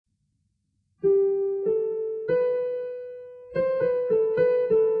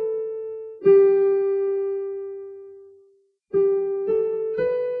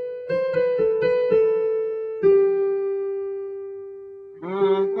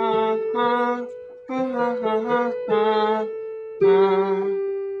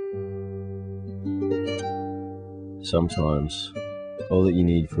Sometimes, all that you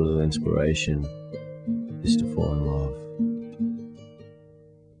need for a little inspiration is to fall in love.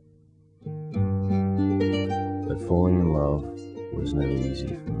 But falling in love was never easy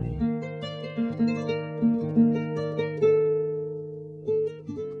for me.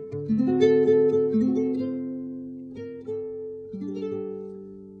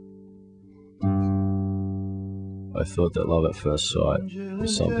 I thought that love at first sight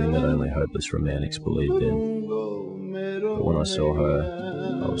was something that only hopeless romantics believed in. But when I saw her,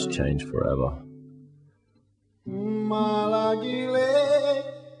 I was changed forever.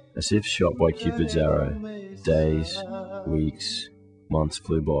 As if shot by Cupid's arrow, days, weeks, months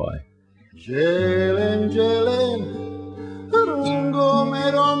flew by.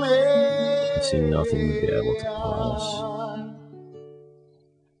 It seemed nothing would be able to part us.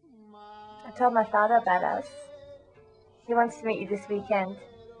 I told my father about us. He wants to meet you this weekend.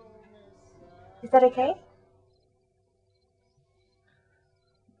 Is that okay?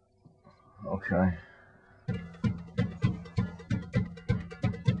 Okay.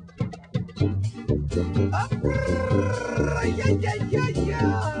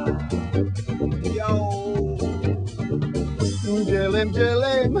 Jelem,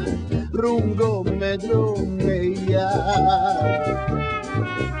 jelem, rungo me drumeja.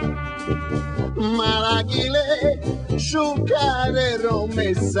 Malagile, šukare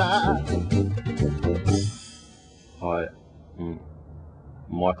romesa. Hi,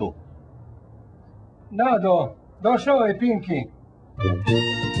 Michael. Nado, došao je Pinky.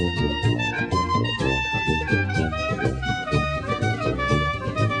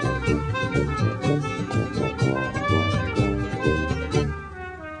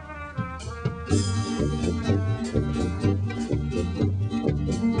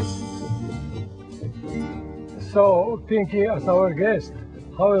 So, Pinky, as our guest,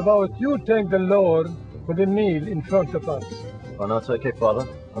 how about you thank the Lord for the meal in front of us? Oh no, it's okay, Father.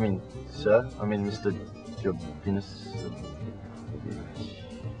 Sir. Mr. Jobinis.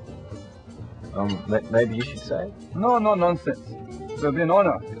 Maybe you should say? No, nonsense. It would be an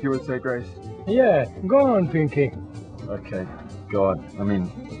honor if you would say grace. Yeah, go on, Pinky. Okay, God,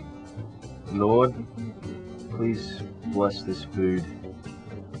 Lord, please bless this food.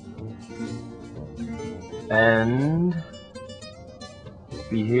 And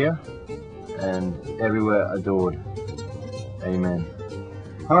be here and everywhere adored. Amen.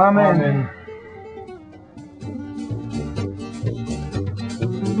 Amen.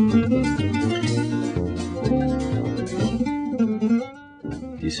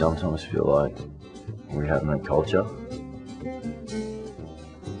 Do you sometimes feel like we have no culture?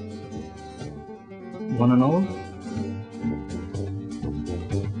 One and all?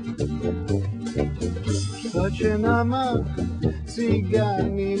 Šta će nama,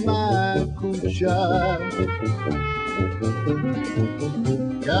 ciganima, kuća?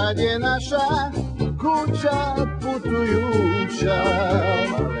 Kad je naša kuća putujuća?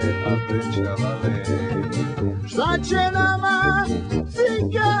 Šta će nama,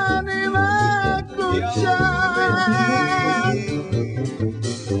 ciganima, kuća?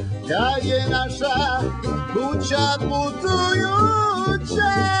 Kad je naša kuća putujuća?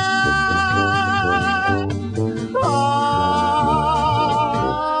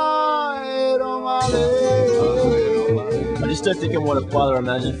 I just start thinking what a father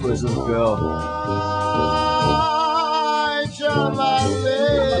imagined for his little girl.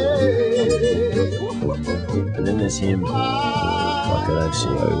 And then there's him, like an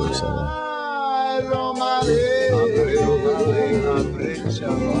OCO or something.